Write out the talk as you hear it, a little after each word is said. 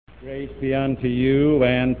Grace be unto you,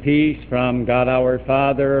 and peace from God our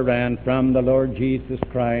Father and from the Lord Jesus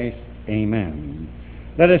Christ. Amen.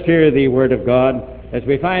 Let us hear the Word of God as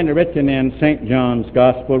we find it written in St. John's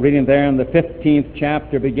Gospel, reading there in the 15th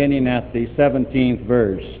chapter, beginning at the 17th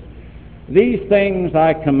verse. These things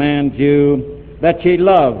I command you, that ye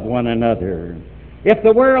love one another. If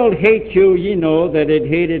the world hate you, ye know that it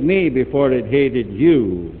hated me before it hated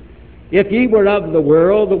you. If ye were of the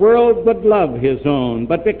world would love his own.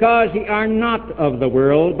 But because ye are not of the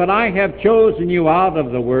world, but I have chosen you out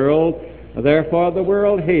of the world, therefore the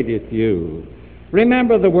world hateth you.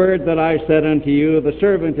 Remember the word that I said unto you, the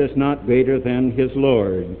servant is not greater than his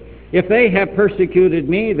Lord. If they have persecuted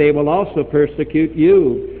me, they will also persecute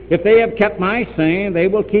you. If they have kept my saying, they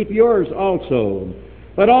will keep yours also.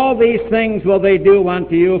 But all these things will they do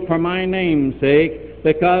unto you for my name's sake,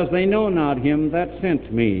 because they know not him that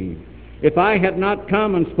sent me. If I had not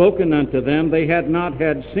come and spoken unto them, they had not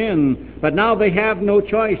had sin, but now they have no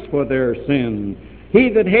choice for their sin. He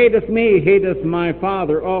that hateth me hateth my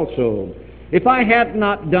Father also. If I had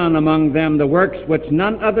not done among them the works which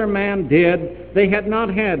none other man did, they had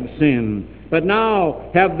not had sin. But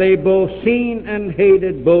now have they both seen and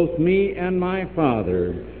hated both me and my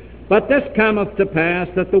Father. But this cometh to pass,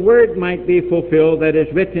 that the word might be fulfilled that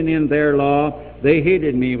is written in their law, they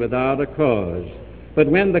hated me without a cause. But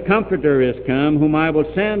when the Comforter is come, whom I will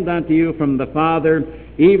send unto you from the Father,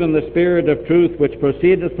 even the Spirit of truth which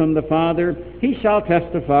proceedeth from the Father, he shall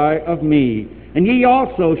testify of me. And ye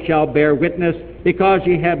also shall bear witness, because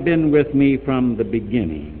ye have been with me from the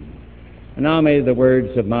beginning. And now may the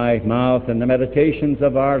words of my mouth and the meditations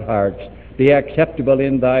of our hearts be acceptable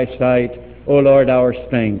in thy sight, O Lord, our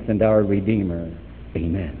strength and our Redeemer.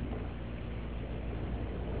 Amen.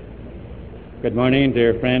 Good morning,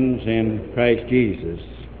 dear friends in Christ Jesus.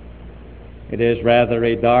 It is rather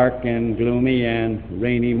a dark and gloomy and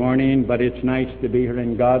rainy morning, but it's nice to be here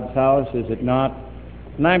in God's house, is it not?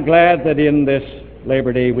 And I'm glad that in this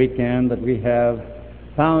Labor Day weekend that we have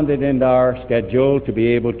found it in our schedule to be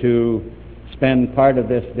able to spend part of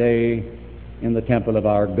this day in the temple of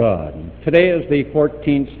our God. Today is the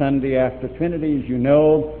 14th Sunday after Trinity, as you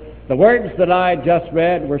know. The words that I just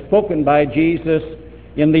read were spoken by Jesus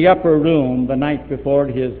in the upper room the night before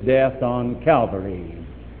his death on Calvary.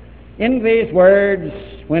 In these words,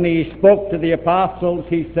 when he spoke to the apostles,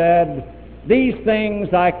 he said, "These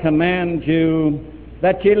things I command you,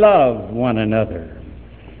 that ye love one another."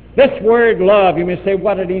 This word love, you may say,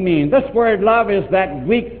 what did he mean? This word love is that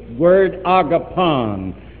Greek word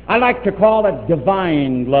agapon. I like to call it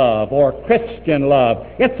divine love or Christian love.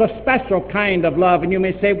 It's a special kind of love, and you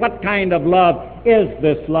may say, what kind of love is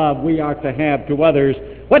this love we are to have to others?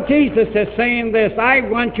 What Jesus is saying this, I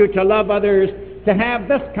want you to love others, to have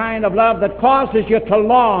this kind of love that causes you to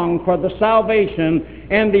long for the salvation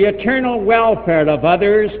and the eternal welfare of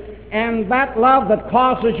others, and that love that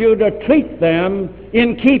causes you to treat them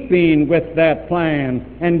in keeping with that plan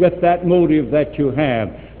and with that motive that you have.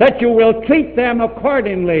 That you will treat them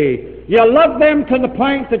accordingly. You love them to the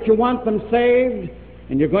point that you want them saved,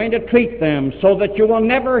 and you're going to treat them so that you will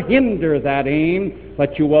never hinder that aim,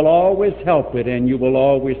 but you will always help it and you will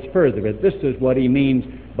always further it. This is what he means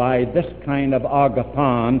by this kind of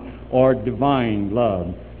agapon, or divine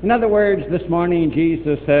love. In other words, this morning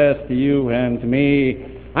Jesus says to you and to me,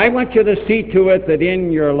 I want you to see to it that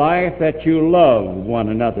in your life that you love one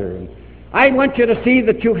another. I want you to see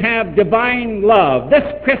that you have divine love, this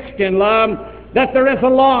Christian love, that there is a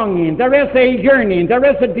longing, there is a yearning, there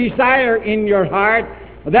is a desire in your heart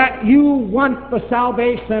that you want the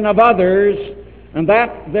salvation of others, and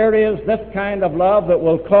that there is this kind of love that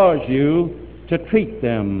will cause you to treat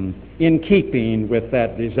them in keeping with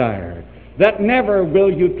that desire. That never will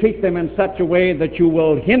you treat them in such a way that you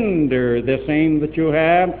will hinder this aim that you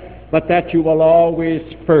have, but that you will always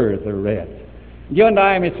further it. You and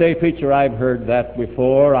I may say, preacher, I've heard that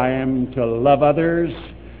before. I am to love others.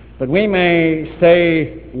 But we may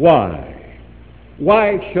say, why?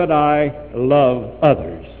 Why should I love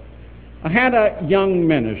others? I had a young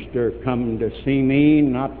minister come to see me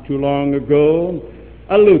not too long ago,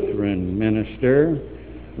 a Lutheran minister.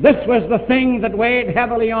 This was the thing that weighed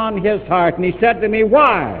heavily on his heart, and he said to me,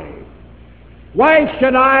 why? Why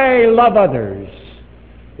should I love others?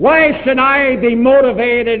 Why should I be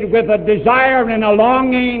motivated with a desire and a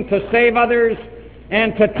longing to save others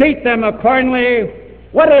and to treat them accordingly?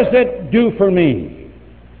 What does it do for me?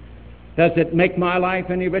 Does it make my life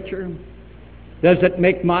any richer? Does it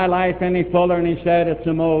make my life any fuller? And he said, it's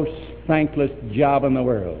the most thankless job in the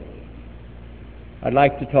world. I'd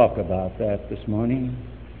like to talk about that this morning.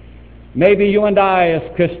 Maybe you and I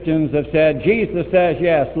as Christians have said, Jesus says,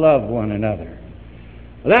 yes, love one another.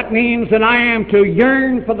 That means that I am to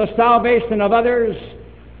yearn for the salvation of others,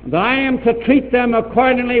 that I am to treat them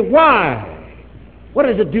accordingly. Why? What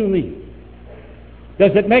does it do me?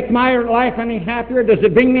 Does it make my life any happier? Does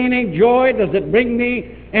it bring me any joy? Does it bring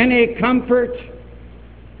me any comfort?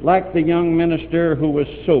 Like the young minister who was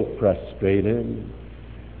so frustrated,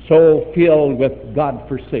 so filled with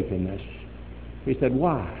God-forsakenness. He said,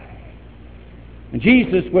 why? And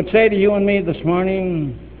Jesus would say to you and me this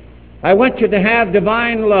morning, I want you to have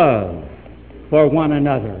divine love for one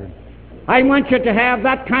another. I want you to have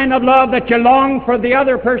that kind of love that you long for the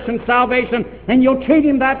other person's salvation, and you'll treat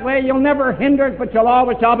him that way. You'll never hinder it, but you'll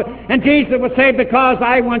always help it. And Jesus would say, because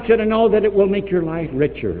I want you to know that it will make your life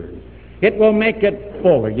richer. It will make it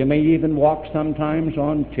fuller. You may even walk sometimes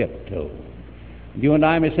on tiptoe. You and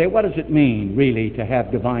I may say, what does it mean, really, to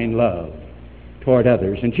have divine love toward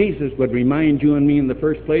others? And Jesus would remind you and me in the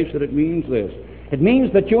first place that it means this. It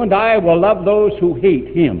means that you and I will love those who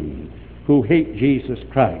hate him, who hate Jesus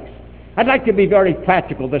Christ. I'd like to be very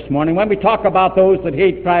practical this morning. When we talk about those that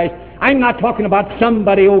hate Christ, I'm not talking about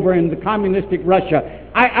somebody over in the communistic Russia.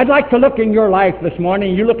 I'd like to look in your life this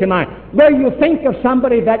morning, you look in mine, where you think of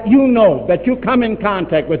somebody that you know, that you come in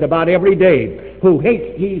contact with about every day, who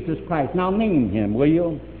hates Jesus Christ. Now name him, will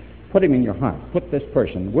you? Put him in your heart. Put this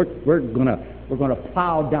person. We're gonna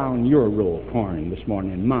plow down your row of corn this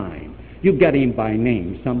morning, and mine. You get him by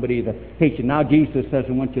name, somebody that hates you. Now Jesus says,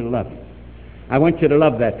 I want you to love him. I want you to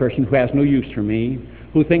love that person who has no use for me,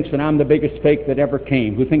 who thinks that I'm the biggest fake that ever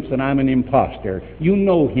came, who thinks that I'm an imposter. You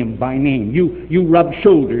know him by name. You rub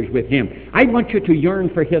shoulders with him. I want you to yearn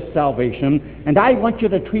for his salvation, and I want you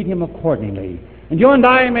to treat him accordingly. And you and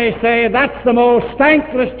I may say, that's the most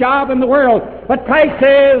thankless job in the world. But Christ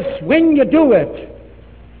says, when you do it,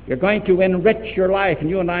 you're going to enrich your life. And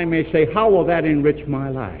you and I may say, how will that enrich my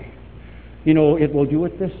life? You know, it will do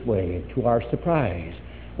it this way, to our surprise.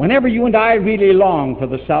 Whenever you and I really long for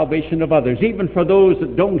the salvation of others, even for those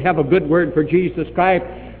that don't have a good word for Jesus Christ,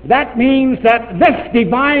 that means that this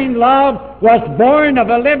divine love was born of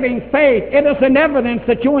a living faith. It is an evidence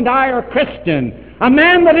that you and I are Christian. A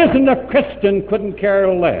man that isn't a Christian couldn't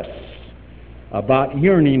care less about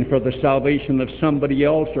yearning for the salvation of somebody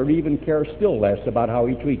else, or even care still less about how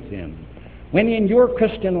he treats him. When in your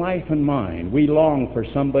Christian life and mine we long for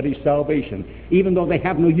somebody's salvation, even though they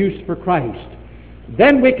have no use for Christ,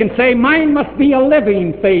 then we can say, mine must be a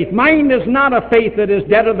living faith. Mine is not a faith that is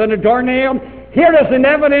deader than a doornail. Here is an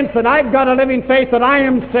evidence that I've got a living faith, that I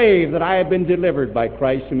am saved, that I have been delivered by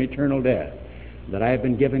Christ from eternal death, that I have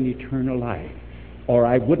been given eternal life. Or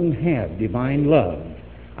I wouldn't have divine love.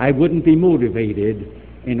 I wouldn't be motivated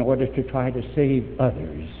in order to try to save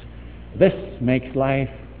others. This makes life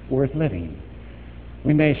worth living.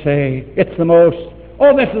 We may say, this is the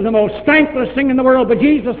most thankless thing in the world, but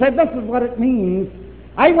Jesus said, this is what it means.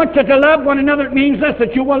 I want you to love one another. It means this,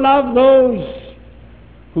 that you will love those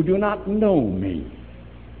who do not know me.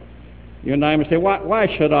 You and I may say, why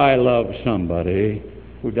should I love somebody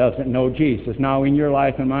who doesn't know Jesus? Now, in your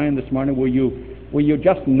life and mine this morning, will you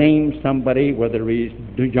just name somebody, whether he's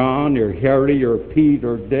John or Harry or Pete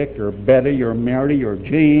or Dick or Betty or Mary or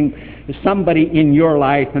Jane, somebody in your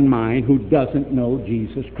life and mine who doesn't know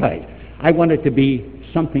Jesus Christ? I want it to be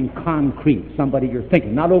something concrete, somebody you're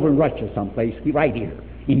thinking, not over in Russia someplace, right here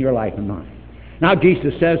in your life and mine. Now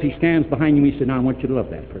Jesus says, he stands behind you, he said, now I want you to love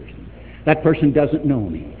that person. That person doesn't know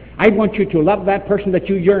me. I want you to love that person, that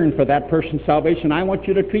you yearn for that person's salvation. I want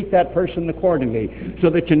you to treat that person accordingly, so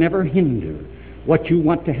that you never hinder what you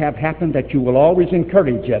want to have happen, that you will always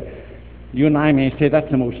encourage it. You and I may say,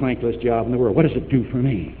 that's the most thankless job in the world. What does it do for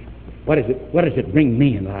me? What does it bring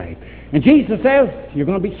me in life? And Jesus says, you're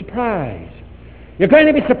going to be surprised. You're going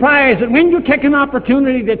to be surprised that when you take an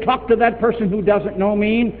opportunity to talk to that person who doesn't know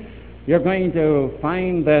me, you're going to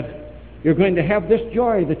find that you're going to have this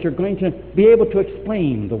joy, that you're going to be able to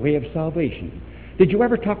explain the way of salvation. Did you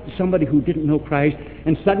ever talk to somebody who didn't know Christ,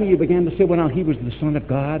 and suddenly you began to say, well, now, he was the Son of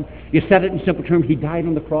God? You said it in simple terms. He died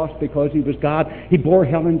on the cross because he was God. He bore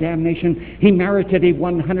hell and damnation. He merited a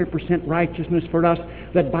 100% righteousness for us,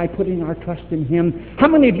 that by putting our trust in him. How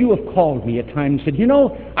many of you have called me at times and said, you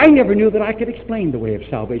know, I never knew that I could explain the way of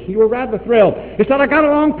salvation? You were rather thrilled. You said, I got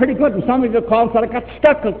along pretty good. And some of you called and said, I got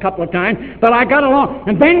stuck a couple of times, but I got along.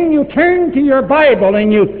 And then you turned to your Bible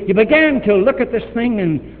and you began to look at this thing,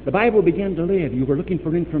 and the Bible began to live. You were looking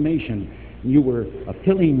for information. You were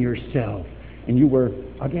filling yourself. And you were,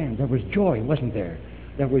 again, there was joy, wasn't there?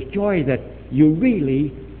 There was joy that you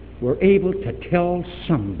really were able to tell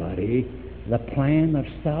somebody the plan of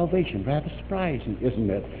salvation. Rather surprising, isn't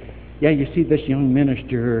it? Yeah, you see this young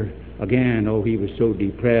minister, again, he was so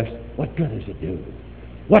depressed. What good does it do?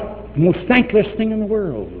 What the most thankless thing in the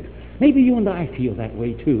world. Maybe you and I feel that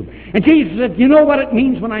way too. And Jesus said, you know what it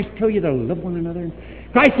means when I tell you to love one another?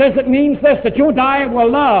 Christ says it means this, that you and I will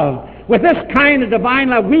love. With this kind of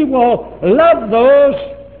divine love, we will love those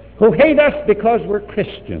who hate us because we're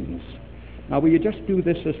Christians. Now, will you just do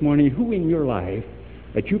this morning? Who in your life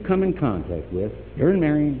that you come in contact with, you're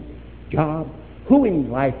married, job, who in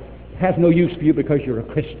life has no use for you because you're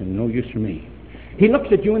a Christian, no use for me? He looks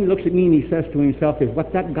at you and he looks at me and he says to himself, if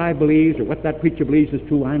what that guy believes or what that preacher believes is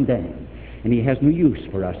true, I'm damned. And he has no use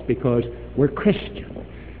for us because we're Christian.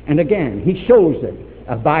 And again, he shows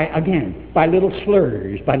it by little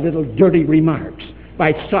slurs, by little dirty remarks,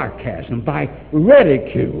 by sarcasm, by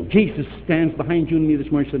ridicule. Jesus stands behind you and me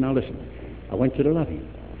this morning and says, now listen, I want you to love him.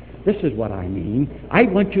 This is what I mean. I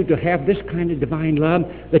want you to have this kind of divine love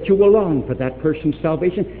that you will long for that person's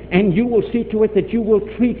salvation, and you will see to it that you will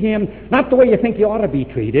treat him not the way you think he ought to be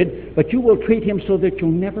treated, but you will treat him so that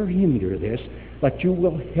you'll never hinder this, but you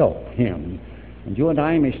will help him. And you and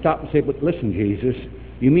I may stop and say, but listen, Jesus,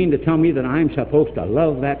 you mean to tell me that I'm supposed to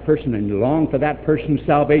love that person and long for that person's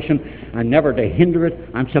salvation and never to hinder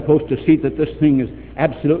it? I'm supposed to see that this thing is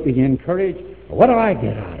absolutely encouraged? What do I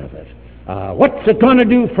get out of it? What's it going to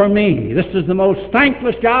do for me? This is the most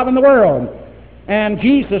thankless job in the world. And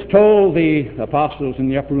Jesus told the apostles in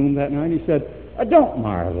the upper room that night, he said, don't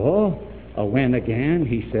marvel when again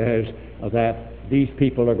he says that these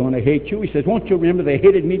people are going to hate you. He says, won't you remember they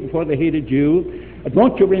hated me before they hated you?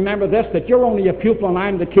 Won't you remember this, that you're only a pupil and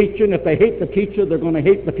I'm the teacher, and if they hate the teacher, they're going to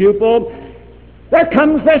hate the pupil? There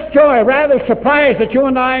comes this joy, rather surprised that you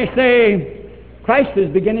and I say, Christ is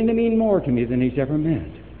beginning to mean more to me than he's ever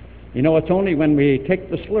meant. You know, it's only when we take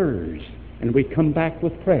the slurs and we come back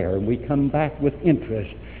with prayer and we come back with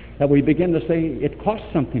interest that we begin to say it costs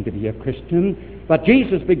something to be a Christian. But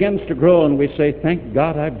Jesus begins to grow and we say, thank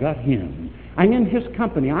God I've got him. I'm in his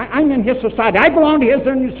company. I'm in his society. I belong to his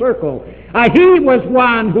inner circle. He was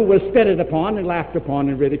one who was spitted upon and laughed upon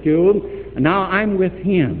and ridiculed. And now I'm with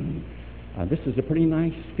him. This is a pretty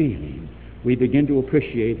nice feeling. We begin to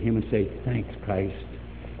appreciate him and say, thanks, Christ,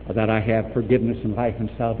 that I have forgiveness and life and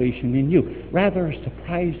salvation in you. Rather a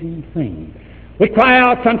surprising thing. We cry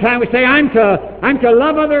out sometimes, we say, I'm to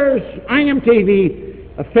love others. I am to be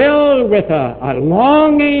filled with a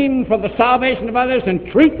longing for the salvation of others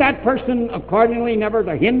and treat that person accordingly, never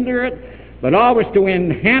to hinder it, but always to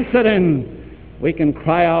enhance it. And we can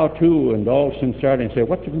cry out too in all sincerity and say,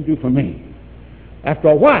 what's it going to do for me? After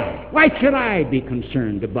all, why should I be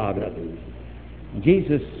concerned about others? And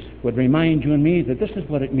Jesus would remind you and me that this is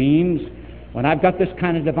what it means. When I've got this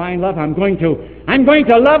kind of divine love, I'm going to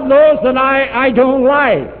love those that I don't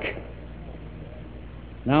like.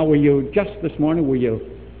 Now, will you just this morning, will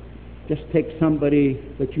you just take somebody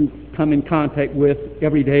that you come in contact with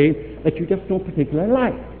every day that you just don't particularly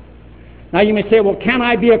like? Now, you may say, well, can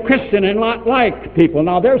I be a Christian and not like people?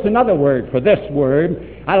 Now, there's another word for this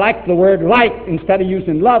word. I like the word like instead of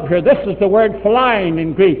using love here. This is the word philin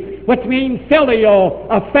in Greek, which means filial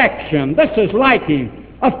affection. This is liking.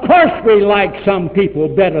 Of course we like some people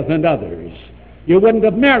better than others. You wouldn't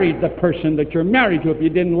have married the person that you're married to if you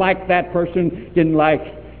didn't like that person, didn't like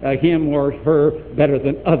him or her better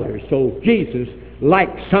than others. So Jesus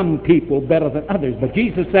liked some people better than others. But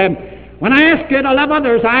Jesus said, when I ask you to love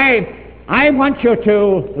others, I want you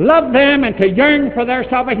to love them and to yearn for their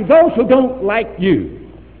salvation. Those who don't like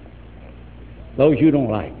you, those you don't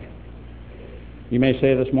like. You may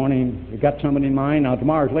say this morning, you got somebody in mind. Now,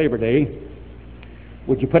 tomorrow's Labor Day.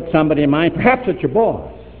 Would you put somebody in mind? Perhaps it's your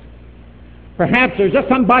boss. Perhaps there's just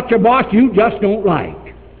something about your boss you just don't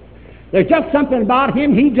like. There's just something about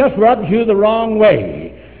him, he just rubs you the wrong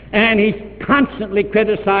way. And he's constantly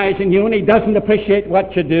criticizing you, and he doesn't appreciate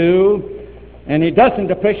what you do, and he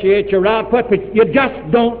doesn't appreciate your output, but you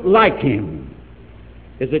just don't like him.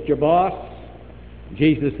 Is it your boss?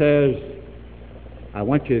 Jesus says, I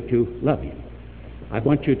want you to love him. I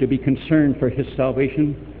want you to be concerned for his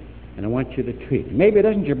salvation, and I want you to treat him. Maybe it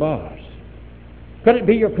isn't your boss. Could it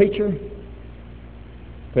be your preacher?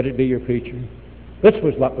 Could it be your preacher? This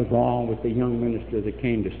was what was wrong with the young minister that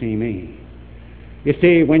came to see me. You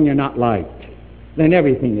see, when you're not liked, then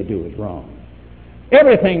everything you do is wrong.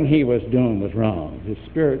 Everything he was doing was wrong. His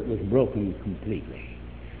spirit was broken completely.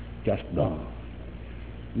 Just gone.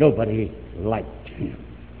 Nobody liked him.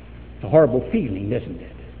 It's a horrible feeling, isn't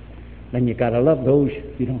it? Then you got to love those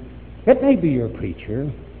you don't. It may be your preacher.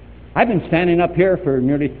 I've been standing up here for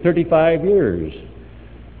nearly 35 years.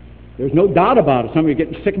 There's no doubt about it. Some of you are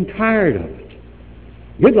getting sick and tired of it.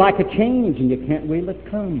 You'd like a change, and you can't wait till it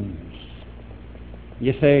comes.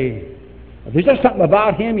 You say, If there's just something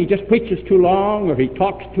about him, he just preaches too long, or he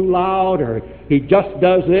talks too loud, or he just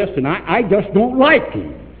does this, and I just don't like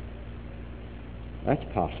him. That's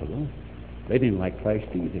possible. They didn't like Christ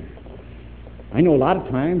either. I know a lot of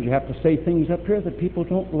times you have to say things up here that people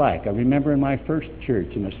don't like. I remember in my first church,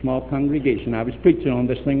 in a small congregation, I was preaching on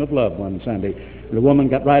this thing of love one Sunday. The woman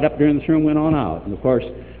got right up there in this room and went on out. And of course,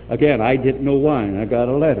 again, I didn't know why, and I got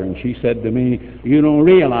a letter, and she said to me, "You don't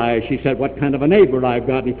realize," she said, "what kind of a neighbor I've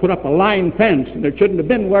got." And he put up a line fence, and it shouldn't have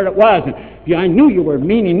been where it was. And I knew you were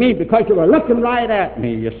meaning me because you were looking right at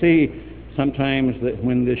me. You see, sometimes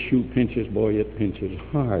when this shoe pinches, boy, it pinches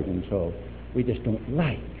hard, and so we just don't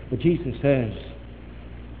like. But Jesus says,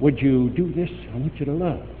 would you do this? I want you to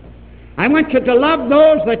love. I want you to love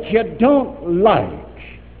those that you don't like.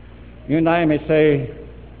 You and I may say,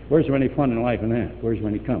 where's there any fun in life in that? Where's there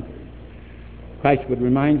any comfort? Christ would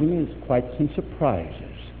remind me there's quite some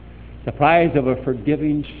surprises. Surprise of a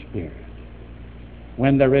forgiving spirit.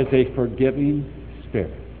 When there is a forgiving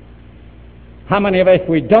spirit. How many of us, if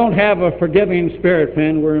we don't have a forgiving spirit,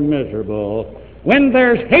 then we're miserable. When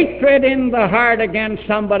there's hatred in the heart against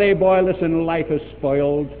somebody, boy, listen, life is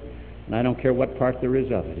spoiled. And I don't care what part there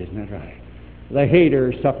is of it, isn't that right? The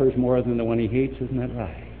hater suffers more than the one he hates, isn't that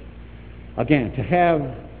right? Again, to have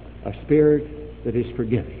a spirit that is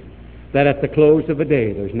forgiving, that at the close of a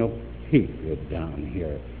day there's no hatred down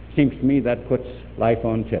here. Seems to me that puts life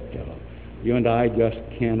on tiptoe. You and I just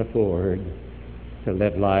can't afford to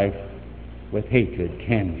live life with hatred,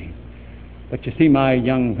 can we? But you see, my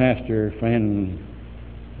young pastor friend,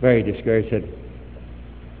 very discouraged, said,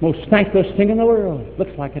 most thankless thing in the world.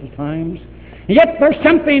 Looks like it at times. And yet there's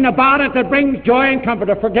something about it that brings joy and comfort,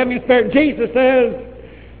 a forgiving spirit. Jesus says,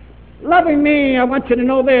 loving me, I want you to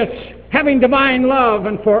know this, having divine love,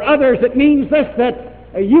 and for others it means this,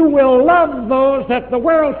 that you will love those that the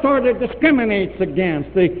world sort of discriminates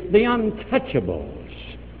against, the untouchables.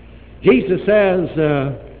 Jesus says,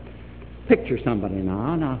 picture somebody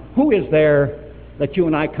now. Now, who is there that you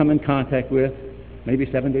and I come in contact with, maybe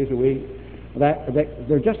 7 days a week?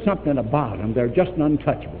 There's just something about them. They're just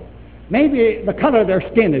untouchable. Maybe the color of their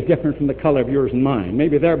skin is different from the color of yours and mine.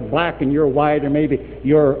 Maybe they're black and you're white, or maybe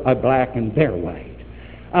you're black and they're white.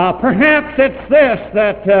 Perhaps it's this,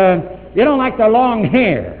 that you don't like their long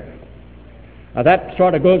hair. That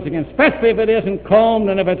sort of goes against, especially if it isn't combed,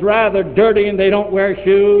 and if it's rather dirty and they don't wear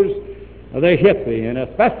shoes. The hippie, and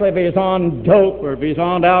especially if he's on dope, or if he's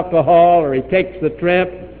on alcohol, or he takes the trip,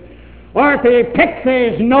 or if he picks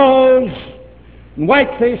his nose and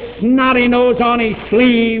wipes his snotty nose on his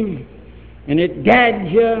sleeve, and it gags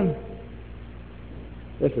you.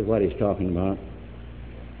 This is what he's talking about.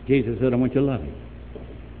 Jesus said, I want you to love him.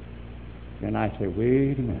 And I say,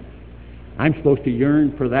 wait a minute. I'm supposed to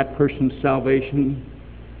yearn for that person's salvation,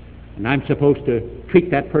 and I'm supposed to treat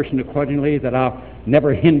that person accordingly, that I'll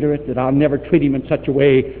never hinder it, that I'll never treat him in such a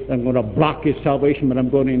way that I'm going to block his salvation, but I'm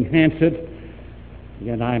going to enhance it.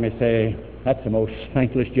 And I may say, that's the most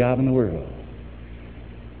thankless job in the world.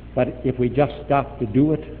 But if we just stop to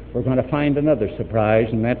do it, we're going to find another surprise,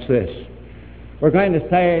 and that's this. We're going to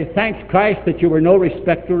say, thanks Christ that you were no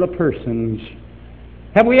respecter of persons.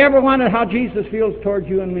 Have we ever wondered how Jesus feels towards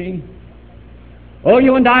you and me? Oh,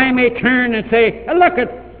 you and I may turn and say,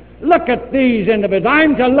 look at these individuals.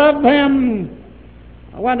 I'm to love them.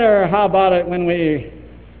 I wonder how about it when we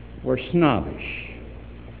were snobbish.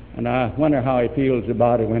 And I wonder how he feels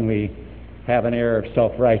about it when we have an air of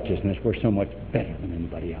self-righteousness. We're so much better than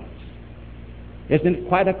anybody else. Isn't it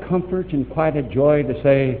quite a comfort and quite a joy to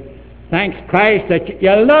say, thanks Christ that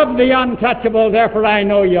you love the untouchable, therefore I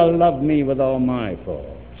know you'll love me with all my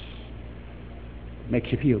faults.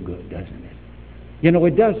 Makes you feel good, doesn't it? You know,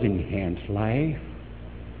 it does enhance life.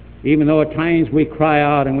 Even though at times we cry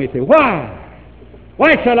out and we say, why?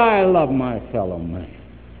 Why should I love my fellow man?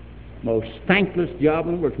 Most thankless job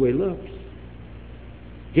in the world, the way it looks.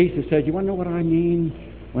 Jesus said, you want to know what I mean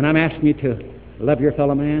when I'm asking you to love your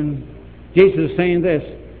fellow man? Jesus is saying this,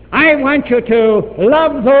 I want you to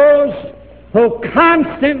love those who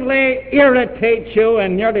constantly irritate you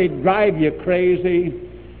and nearly drive you crazy,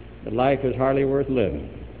 that life is hardly worth living.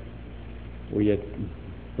 Will you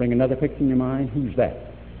bring another picture in your mind? Who's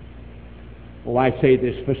that? Oh, I say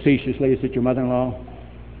this facetiously. Is it your mother-in-law?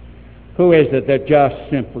 Who is it that just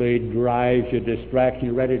simply drives you, distracts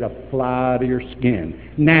you, ready to fly out of your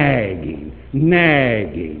skin? Nagging.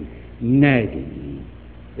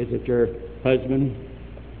 Is it your husband?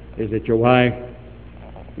 Is it your wife?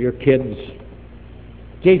 Your kids?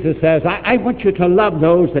 Jesus says, I want you to love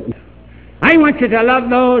those that... I want you to love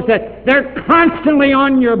those that they're constantly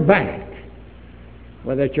on your back.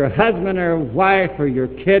 Whether it's your husband or wife or your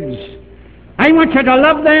kids, I want you to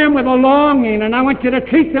love them with a longing, and I want you to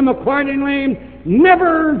treat them accordingly.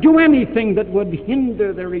 Never do anything that would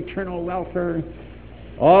hinder their eternal welfare.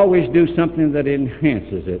 Always do something that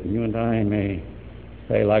enhances it. And you and I may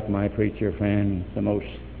say, like my preacher friend, the most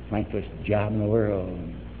thankless job in the world.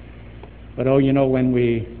 But oh, you know, when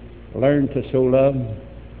we learn to so love,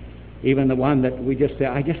 even the one that we just say,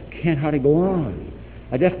 I just can't hardly go on.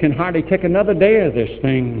 I just can hardly take another day of this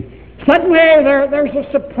thing. Suddenly there's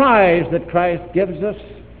a surprise that Christ gives us.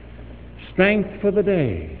 Strength for the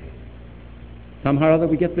day. Somehow or other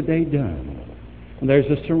we get the day done. And there's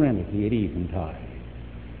a serenity at eventide.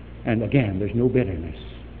 And again, there's no bitterness.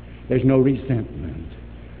 There's no resentment.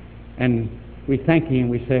 And we thank Him,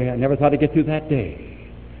 we say, I never thought I'd get through that day.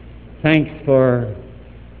 Thanks for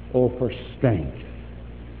strength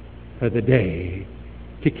for the day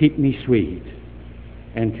to keep me sweet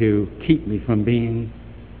and to keep me from being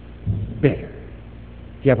bitter.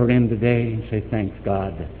 Do you ever end the day and say, thanks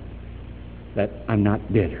God that I'm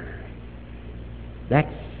not bitter?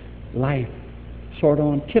 That's life sort of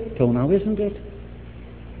on tiptoe now, isn't it?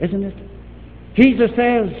 Isn't it? Jesus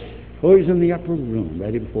says, oh, he's in the upper room,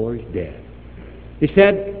 ready before his death. He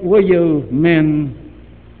said, will you men,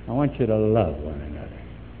 I want you to love one another.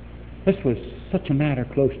 This was such a matter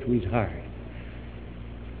close to his heart.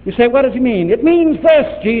 You say, what does he mean? It means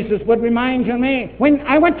this, Jesus would remind you me. When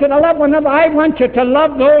I want you to love one another, I want you to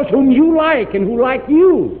love those whom you like and who like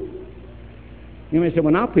you. You may say,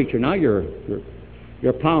 well, now, preacher, now you're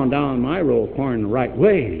plowing down my row of corn the right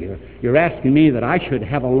way. You're asking me that I should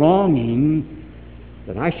have a longing,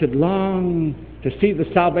 that I should long to see the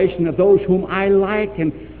salvation of those whom I like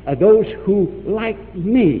and those who like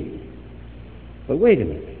me. But wait a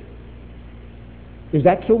minute. Is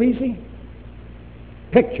that so easy?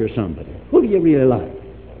 Picture somebody. Who do you really like?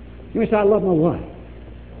 You may say, I love my wife.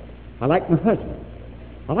 I like my husband.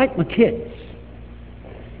 I like my kids.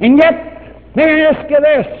 And yet, may I ask you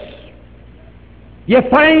this? You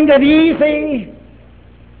find it easy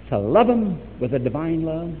to love them with a divine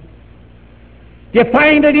love? Do you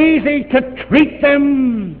find it easy to treat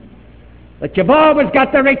them that you've always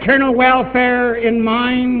got their eternal welfare in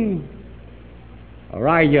mind? Or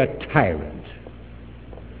are you a tyrant?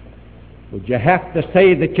 Would you have to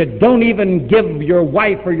say that you don't even give your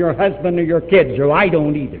wife or your husband or your kids, or I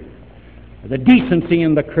don't either, the decency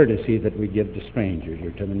and the courtesy that we give to strangers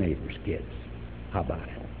or to the neighbor's kids? How about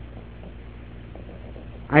it?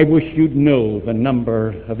 I wish you'd know the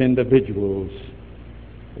number of individuals,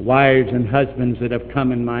 wives and husbands that have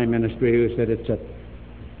come in my ministry who said,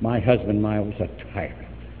 my husband was a tyrant.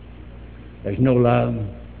 There's no love.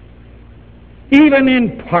 Even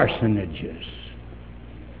in parsonages.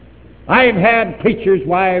 I've had preachers'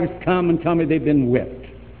 wives come and tell me they've been whipped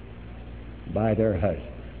by their husbands.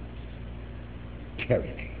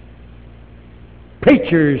 Tyranny.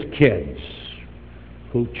 Preachers' kids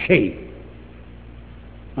who chafe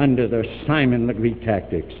under the Simon Legree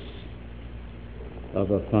tactics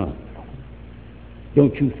of a father.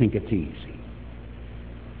 Don't you think it's easy?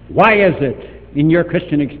 Why is it, in your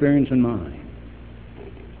Christian experience and mine,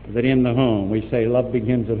 that in the home we say love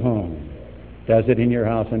begins at home? Does it in your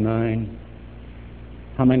house and mine?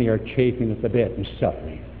 How many are chafing at the bit and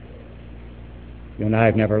suffering? You and I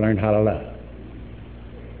have never learned how to love.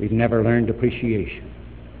 We've never learned appreciation.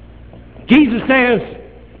 Jesus says,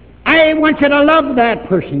 I want you to love that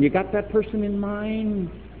person. You got that person in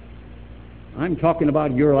mind? I'm talking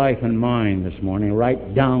about your life and mine this morning,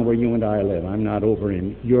 right down where you and I live. I'm not over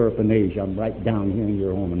in Europe and Asia. I'm right down here in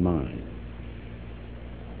your home and mine.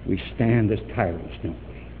 We stand as tyrants, don't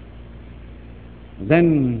we?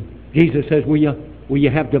 Then Jesus says, will you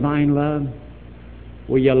have divine love?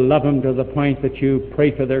 Will you love them to the point that you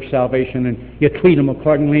pray for their salvation and you treat them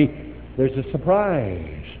accordingly? There's a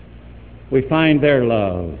surprise. We find their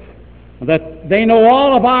love, that they know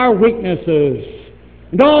all of our weaknesses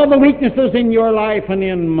and all the weaknesses in your life and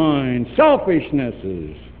in mine,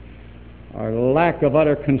 selfishnesses, our lack of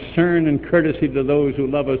utter concern and courtesy to those who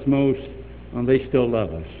love us most, and they still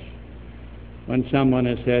love us. When someone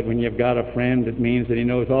has said, when you've got a friend, it means that he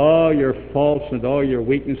knows all your faults and all your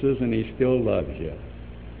weaknesses and he still loves you.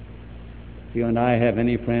 You and I have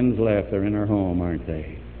any friends left, they're in our home, aren't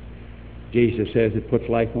they? Jesus says it puts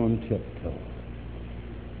life on tiptoe.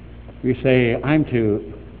 You say, I'm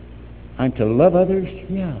to love others?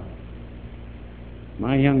 Yeah.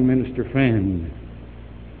 My young minister friend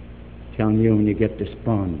telling you when you get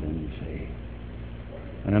despondent, say,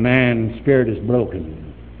 when a man's spirit is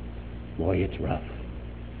broken, boy, it's rough.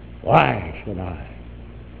 Why should I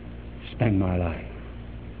spend my life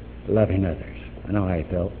loving others? I know how I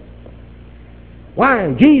felt.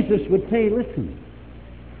 Why? Jesus would say, listen,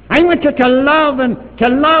 I want you to love, and to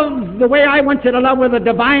love the way I want you to love, with a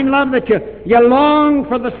divine love, that you long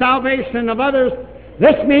for the salvation of others.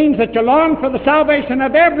 This means that you long for the salvation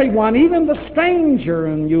of everyone, even the stranger,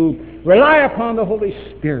 and you rely upon the Holy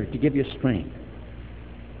Spirit to give you strength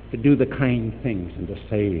to do the kind things and to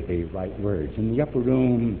say the right words. In the upper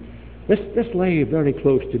room, this lay very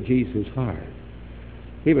close to Jesus' heart.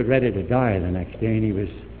 He was ready to die the next day, and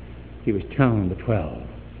he was telling the 12,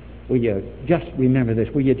 will you just remember this?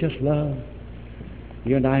 Will you just love?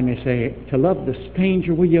 You and I may say, to love the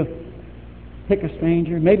stranger, will you pick a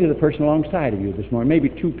stranger? Maybe the person alongside of you this morning, maybe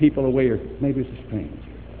two people away, or maybe it's a stranger.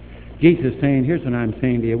 Jesus is saying, here's what I'm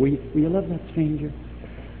saying to you. Will you love that stranger?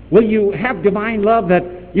 Will you have divine love, that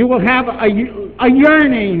you will have a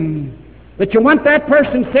yearning, that you want that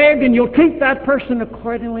person saved, and you'll treat that person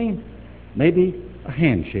accordingly? Maybe a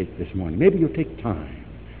handshake this morning. Maybe you'll take time.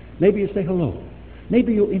 Maybe you'll say hello.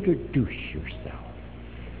 Maybe you'll introduce yourself.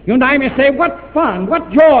 You and I may say, what fun,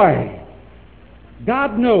 what joy.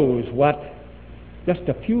 God knows what just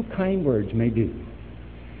a few kind words may do.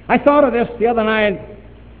 I thought of this the other night.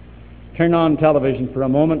 Turned on television for a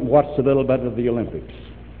moment and watched a little bit of the Olympics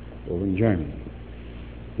over in Germany.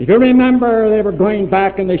 If you remember, they were going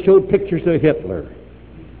back and they showed pictures of Hitler.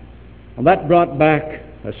 And that brought back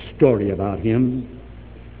a story about him.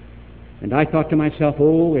 And I thought to myself,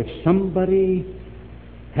 oh, if somebody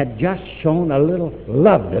had just shown a little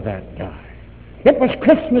love to that guy. It was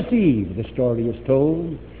Christmas Eve, the story is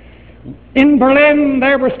told. In Berlin,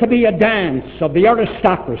 there was to be a dance of the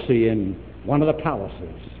aristocracy in one of the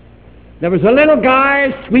palaces. There was a little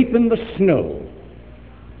guy sweeping the snow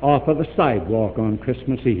off of the sidewalk on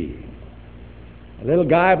Christmas Eve. A little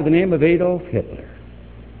guy by the name of Adolf Hitler.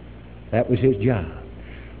 That was his job.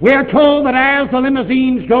 We are told that as the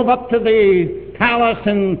limousines drove up to the palace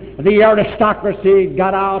and the aristocracy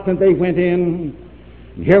got out and they went in,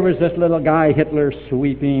 and here was this little guy, Hitler,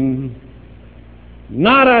 sweeping.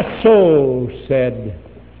 Not a soul said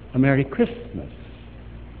a Merry Christmas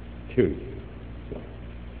to you.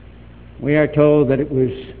 We are told that it was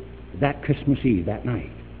that Christmas Eve, that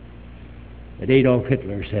night, that Adolf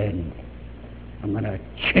Hitler said, I'm going to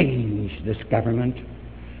change this government.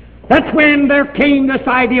 That's when there came this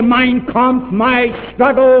idea, Mein Kampf, my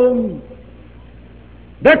struggle.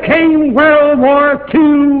 There came World War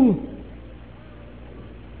II,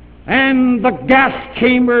 and the gas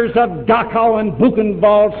chambers of Dachau and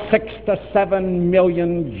Buchenwald, 6 to 7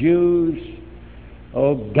 million Jews.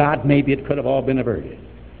 Oh God, maybe it could have all been averted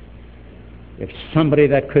if somebody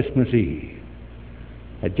that Christmas Eve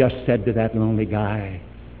had just said to that lonely guy,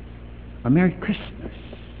 a Merry Christmas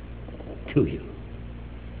to you.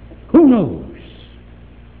 Who knows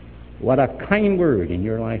what a kind word in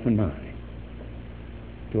your life and mine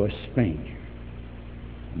to a stranger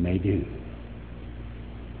may do.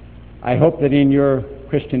 I hope that in your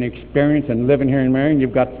Christian experience and living here in Marion,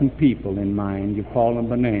 you've got some people in mind. You call them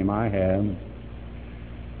by name. I have.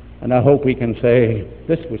 And I hope we can say,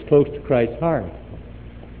 this was close to Christ's heart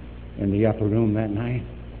in the upper room that night.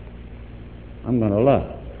 I'm going to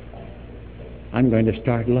love. I'm going to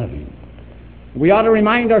start loving. We ought to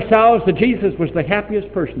remind ourselves that Jesus was the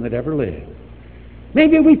happiest person that ever lived.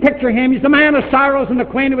 Maybe we picture him, he's a man of sorrows and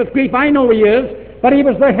acquainted with grief. I know he is, but he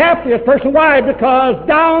was the happiest person. Why? Because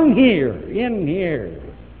down here, in here,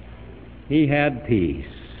 he had peace.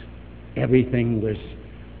 Everything was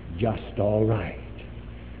just all right.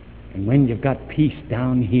 And when you've got peace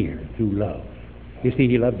down here through love, you see,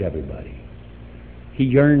 he loved everybody. He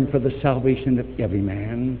yearned for the salvation of every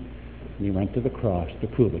man, and he went to the cross to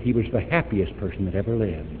prove it. He was the happiest person that ever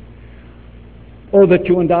lived. Oh, that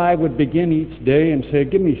you and I would begin each day and say,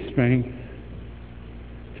 give me strength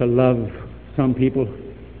to love some people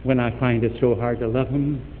when I find it so hard to love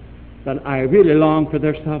them, that I really long for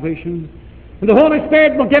their salvation. And the Holy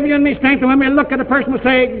Spirit will give you and me strength, and when we look at a person, we'll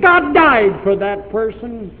say, God died for that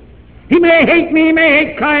person. He may hate me, he may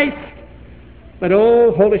hate Christ, but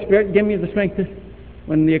oh, Holy Spirit, give me the strength to,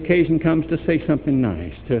 when the occasion comes, to say something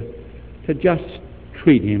nice, to just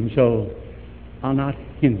treat him so I'll not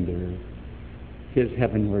hinder his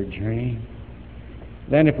heavenward journey.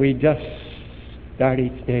 Then if we just start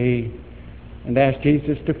each day and ask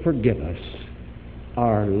Jesus to forgive us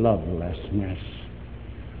our lovelessness.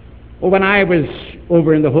 Oh, when I was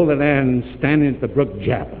over in the Holy Land standing at the brook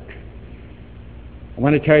Jabbok, I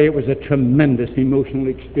want to tell you, it was a tremendous emotional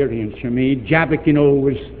experience for me. Jabbok, you know,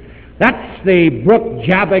 that's the brook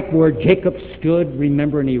Jabbok where Jacob stood,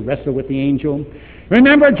 remember, and he wrestled with the angel.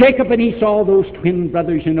 Remember Jacob and Esau, those twin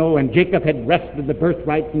brothers, you know, and Jacob had wrested the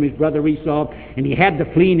birthright from his brother Esau, and he had to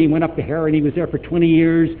flee, and he went up to Haran, and he was there for 20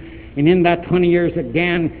 years. And in that 20 years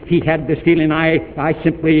again, he had this feeling, I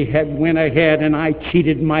simply had went ahead and I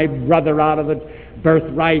cheated my brother out of the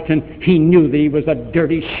birthright, and he knew that he was a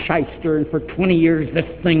dirty shyster, and for 20 years this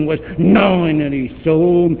thing was gnawing at his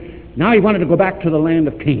soul. Now he wanted to go back to the land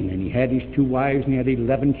of Canaan. He had his 2 wives and he had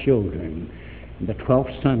 11 children. And the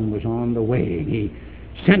 12th son was on the way. He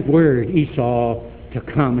sent word, Esau, to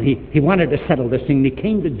come. He wanted to settle this thing. He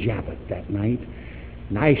came to Jabbok that night.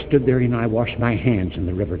 And I stood there and I washed my hands in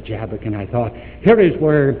the river Jabbok, and I thought, here is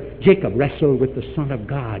where Jacob wrestled with the Son of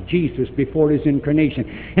God, Jesus, before his incarnation.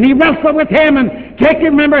 And he wrestled with him, and Jacob,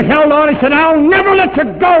 remember, held on. He said, I'll never let you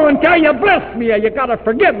go until you bless me, or you got to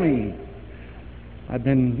forgive me. I've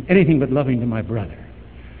been anything but loving to my brother.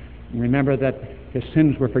 And remember that his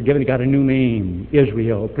sins were forgiven. He got a new name,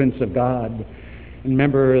 Israel, Prince of God. And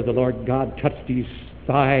remember, the Lord God touched his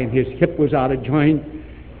thigh, and his hip was out of joint.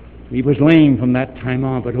 He was lame from that time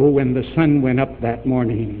on, but when the sun went up that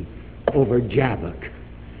morning over Jabbok,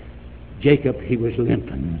 Jacob, he was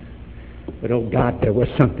limping. But oh God, there was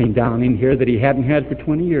something down in here that he hadn't had for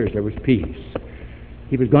 20 years. There was peace.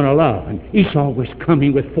 He was going to love. And Esau was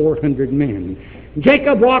coming with 400 men.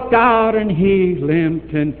 Jacob walked out and he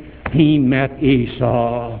limped and he met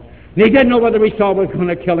Esau. And he didn't know whether Esau was going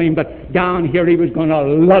to kill him, but down here he was going to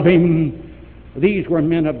love him. These were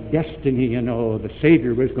men of destiny, you know. The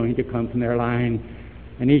Savior was going to come from their line.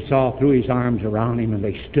 And Esau threw his arms around him, and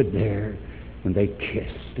they stood there, and they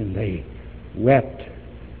kissed, and they wept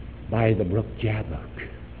by the brook Jabbok.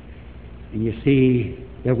 And you see,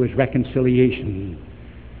 there was reconciliation.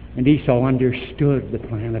 And Esau understood the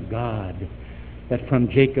plan of God, that from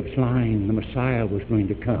Jacob's line the Messiah was going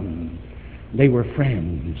to come. They were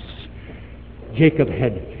friends. Jacob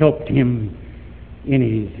had helped him in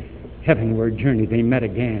his heavenward journey. They met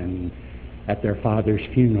again at their father's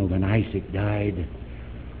funeral when Isaac died.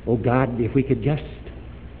 Oh God, if we could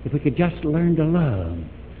just learn to love.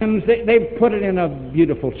 And they've put it in a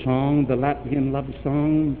beautiful song, the Latvian love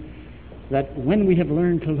song, that when we have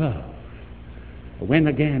learned to love, when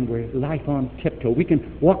again we're life on tiptoe, we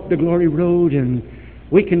can walk the glory road and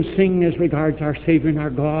we can sing as regards our Savior and our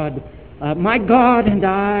God. My God and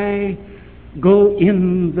I go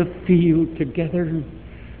in the field together.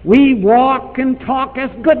 We walk and talk as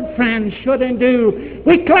good friends should and do.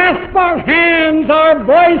 We clasp our hands, our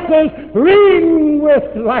voices ring with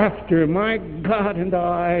laughter. My God and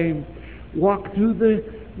I walk through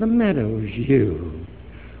the meadows, you.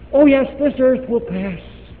 Oh yes, this earth will pass,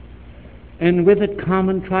 and with it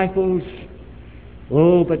common trifles.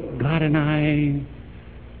 Oh, but God and I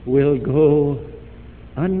will go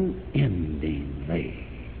unendingly.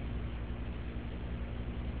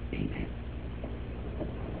 Amen.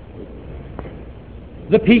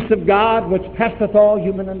 The peace of God, which passeth all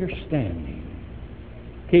human understanding,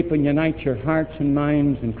 keep and unite your hearts and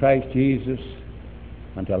minds in Christ Jesus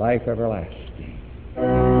unto life everlasting.